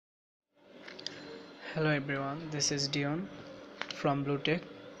Hello everyone, this is Dion from Bluetech.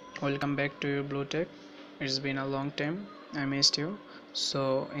 Welcome back to your Bluetech. It's been a long time, I missed you.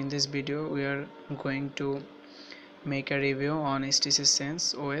 So in this video we are going to make a review on HTC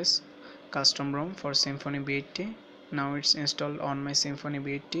Sense OS custom ROM for Symphony v80. Now it's installed on my Symphony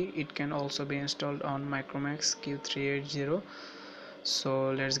v80. It can also be installed on micromax q380.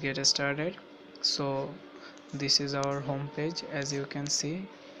 So let's get started. So this is our home page. As you can see,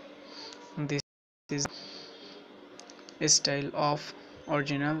 this is style of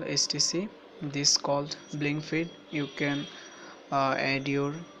original HTC. This called blinkfeed. You can add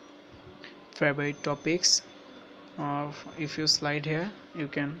your favorite topics. If you slide here, you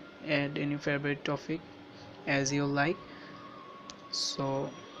can add any favorite topic as you like. So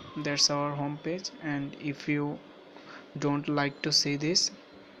that's our home page, and if you don't like to see this,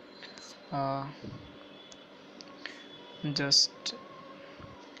 uh, just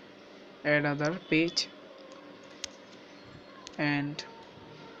add other page, and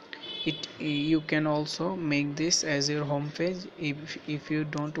you can also make this as your home page if you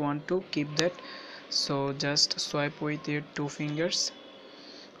don't want to keep that. So just swipe with your two fingers.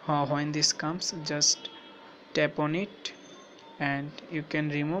 When this comes, just tap on it and you can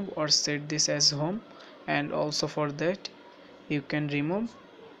remove or set this as home, and also for that you can remove,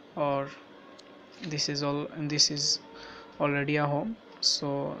 or this is already a home,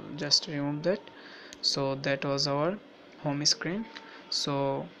 so just remove that. So that was our home screen.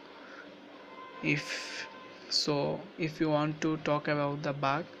 So if you want to talk about the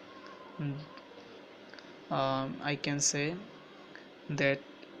bug, I can say that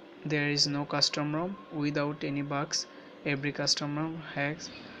there is no custom ROM without any bugs. Every custom ROM has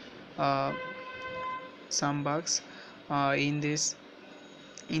uh, some bugs. In this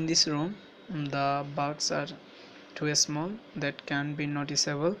ROM, the bugs are too small that can be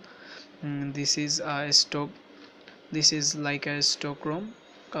noticeable. This is a stock. This is like a stock ROM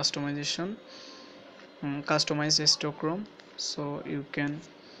customization. Customized stock ROM. So you can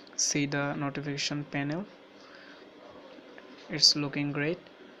see the notification panel. It's looking great.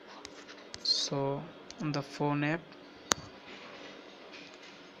 So on the phone app,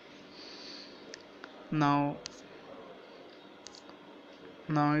 now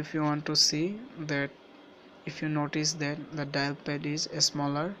if you want to see that, if you notice that the dial pad is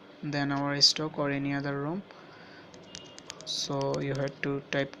smaller than our stock or any other ROM, so you have to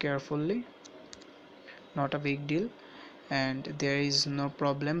type carefully. Not a big deal, and there is no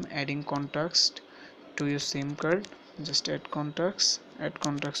problem adding contacts to your SIM card. Just add contacts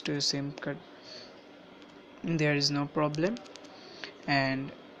to your SIM card. There is no problem.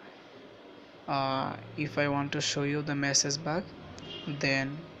 And if I want to show you the message bug,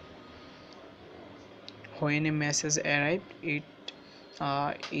 then when a message arrived, it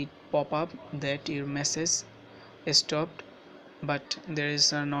pop up that your message stopped, but there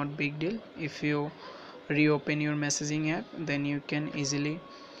is a not big deal. If you reopen your messaging app, then you can easily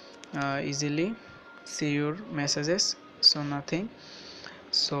see your messages. So nothing.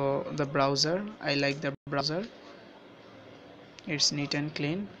 So the browser, I like the browser. It's neat and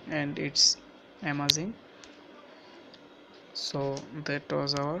clean and it's amazing. So that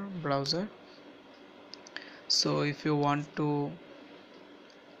was our browser. So if you want to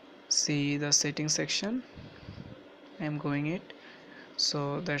see the settings section, I'm going it.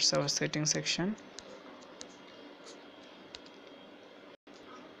 So that's our settings section.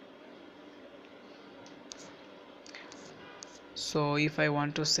 So if I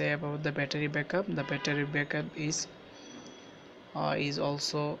want to say about the battery backup, the battery backup is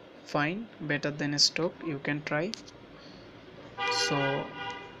also fine, better than stock. You can try. So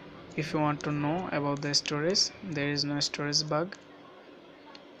if you want to know about the storage, there is no storage bug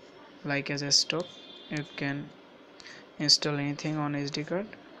like as a stock. You can install anything on SD card.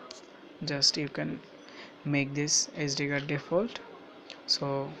 Just you can make this SD card default.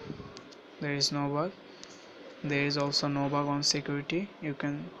 So there is no bug. There is also no bug on security. You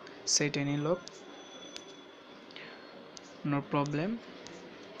can set any lock, no problem.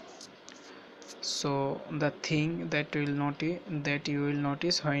 So the thing that you will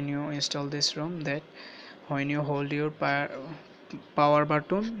notice when you install this ROM, that when you hold your power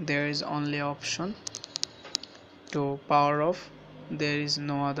button, there is only option to power off. There is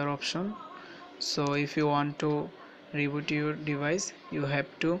no other option. So if you want to reboot your device, you have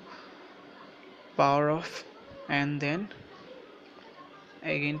to power off and then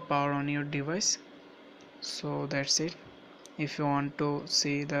again power on your device. So that's it. If you want to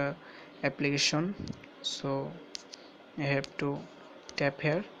see the application, so you have to tap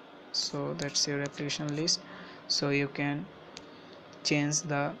here. So that's your application list. So you can change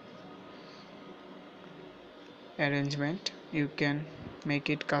the arrangement. You can make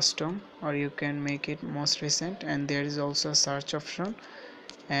it custom or you can make it most recent, and there is also a search option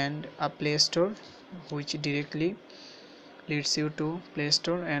and a Play Store which directly leads you to Play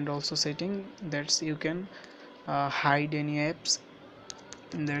Store, and also setting that you can hide any apps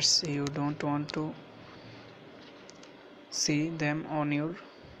that you don't want to see them on your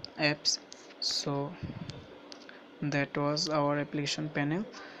apps. So that was our application panel.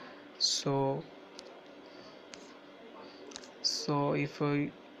 So if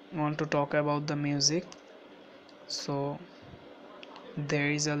we want to talk about the music, so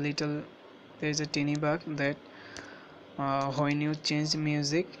there is a teeny bug that when you change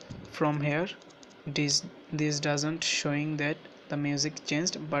music from here, this doesn't showing that the music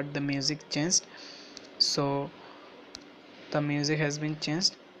changed, but the music changed. So the music has been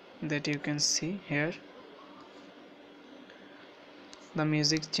changed, that you can see here. The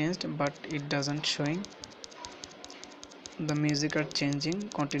music changed, but it doesn't showing. The music are changing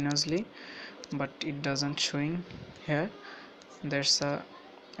continuously, but it doesn't showing here. There's a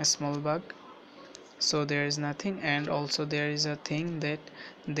small bug. So there is nothing, and also there is a thing that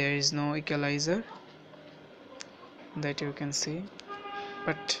there is no equalizer, that you can see,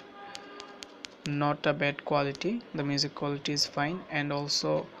 but not a bad quality. The music quality is fine. And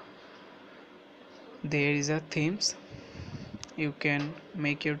also there is a themes. You can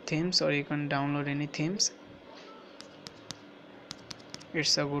make your themes or you can download any themes.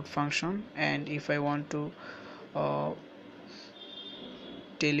 It's a good function. And if I want to tell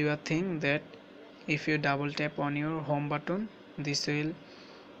you a thing, that if you double tap on your home button, this will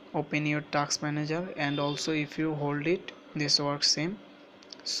open your task manager, and also if you hold it, this works same.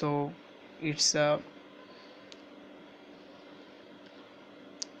 So it's a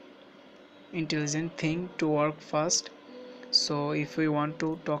intelligent thing to work fast. So if we want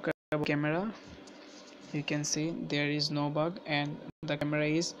to talk about camera, you can see there is no bug, and the camera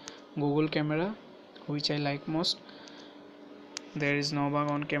is Google camera, which I like most. There is no bug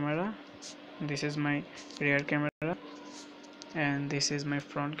on camera. This is my rear camera and this is my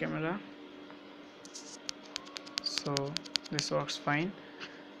front camera, so this works fine.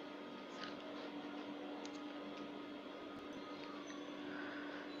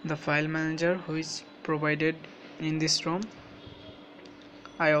 The file manager which provided in this ROM,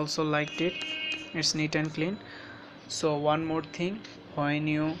 I also liked it. It's neat and clean. So one more thing, when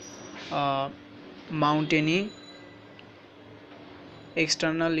you mount any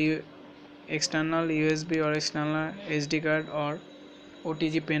external USB or external SD card or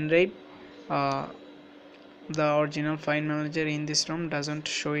OTG pen drive, the original file manager in this ROM doesn't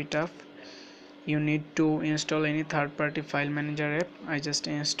show it up. You need to install any third-party file manager app. I just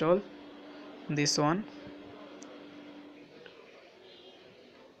install this one,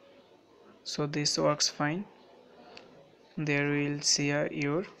 so this works fine. There will see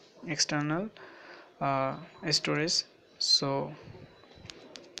your external storage. So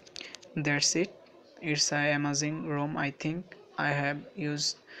that's it. It's an amazing ROM. I think I have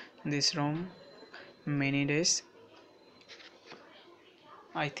used this ROM many days.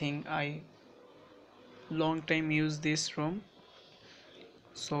 I think I long time use this ROM.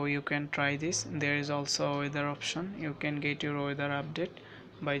 So you can try this. There is also a weather option. You can get your weather update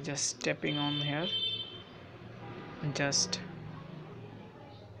by just tapping on here. Just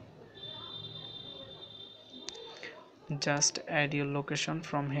add your location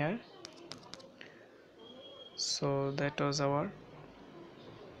from here. So that was our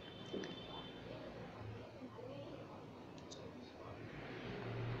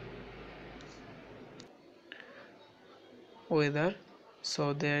weather.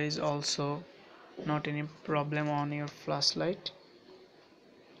 So there is also not any problem on your flashlight.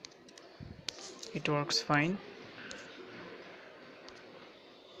 It works fine.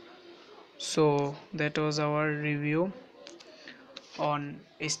 So that was our review on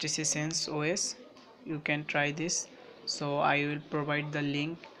HTC Sense OS. You can try this. So I will provide the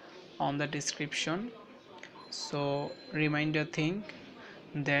link on the description. So reminder thing,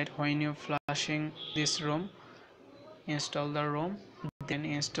 that when you're flashing this ROM, install the ROM, then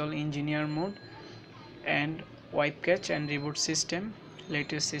install engineer mode and wipe cache and reboot system.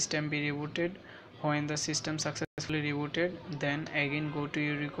 Let your system be rebooted. When the system successfully rebooted, then again go to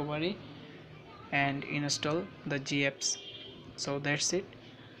your recovery and install the GApps. So that's it.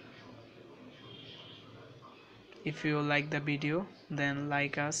 If you like the video, then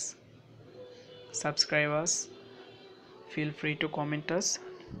like us, subscribe us, feel free to comment us.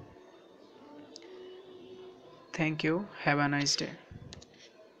 Thank you. Have a nice day.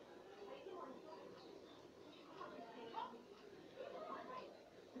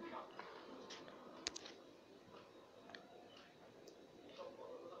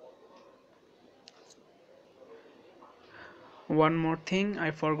 One more thing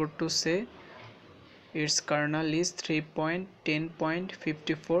I forgot to say, its kernel is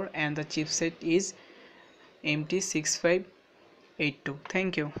 3.10.54 and the chipset is MT6582.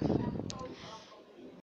 Thank you.